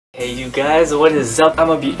Hey you guys, what is up? I'm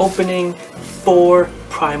gonna be opening 4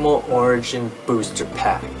 Primal Origin booster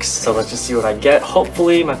packs. So let's just see what I get.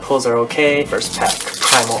 Hopefully my pulls are okay. First pack,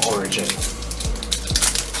 Primal Origin.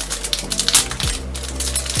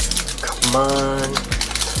 Come on.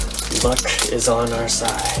 Luck is on our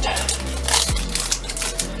side.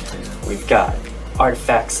 We've got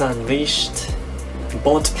Artifacts Unleashed.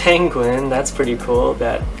 Bolt Penguin, that's pretty cool.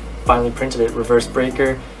 That finally printed it. Reverse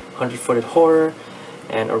Breaker. 100-footed Horror.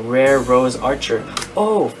 And a rare Rose Archer.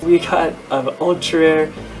 Oh, we got an ultra rare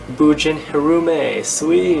Bujin Hirume.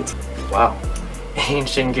 Sweet. Wow.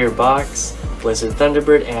 Ancient Gearbox, Blizzard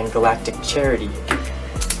Thunderbird, and Galactic Charity.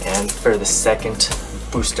 And for the second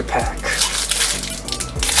booster pack.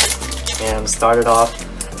 And started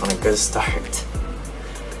off on a good start.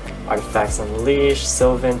 Artifacts Unleashed,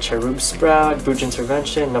 Sylvan Cherub Sprout, Bujin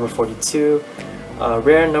Intervention, number 42.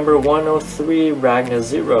 Rare number 103, Ragna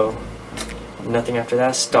Zero. Nothing after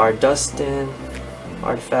that. Stardustin,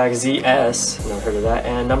 Artifact ZS, never heard of that,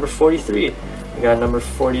 and number 43. We got number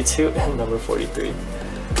 42 and number 43.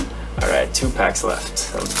 Alright, 2 packs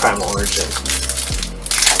left of Primal Origin.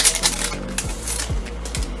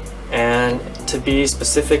 And to be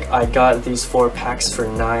specific, I got these 4 packs for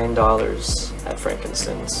 $9 at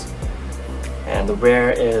Frank&Sons. And the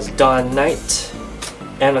rare is Dawn Knight,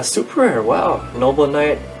 and a super rare, wow, Noble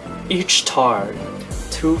Knight Yugioh.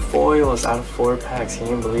 2 foils out of 4 packs. Can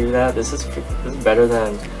you believe that? This is better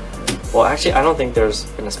than... Well, actually, I don't think there's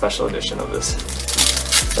been a special edition of this.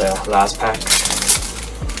 The last pack.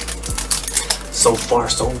 So far,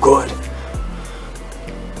 so good.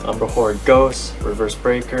 Umber Horde Ghost, Reverse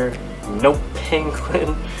Breaker, No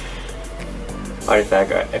Penguin,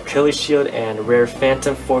 Artifact Achilles Shield, and Rare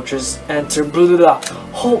Phantom Fortress Enter.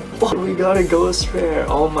 Oh, we got a Ghost Rare.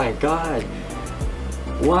 Oh my god.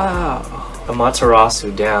 Wow.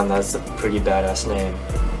 Amaterasu, damn, that's a pretty badass name.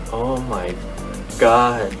 Oh my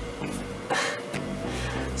god.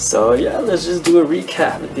 So yeah, let's just do a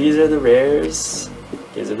recap. These are the rares.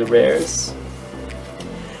 These are the rares.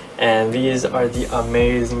 And these are the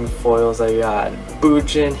amazing foils I got.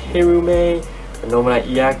 Bujin Hirume, Noble Knight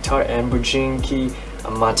Yugioh, and Bujinki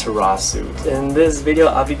Amaterasu. In this video,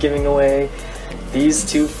 I'll be giving away these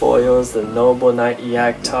 2 foils, the Noble Knight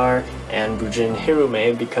Yugioh and Bujin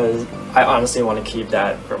Hirume, because I honestly want to keep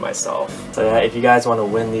that for myself. So yeah, if you guys want to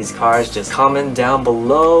win these cards, just comment down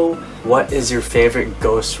below what is your favorite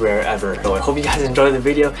ghost rare ever. So I hope you guys enjoyed the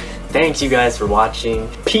video. Thank you guys for watching.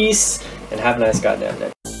 Peace, and have a nice goddamn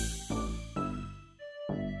day.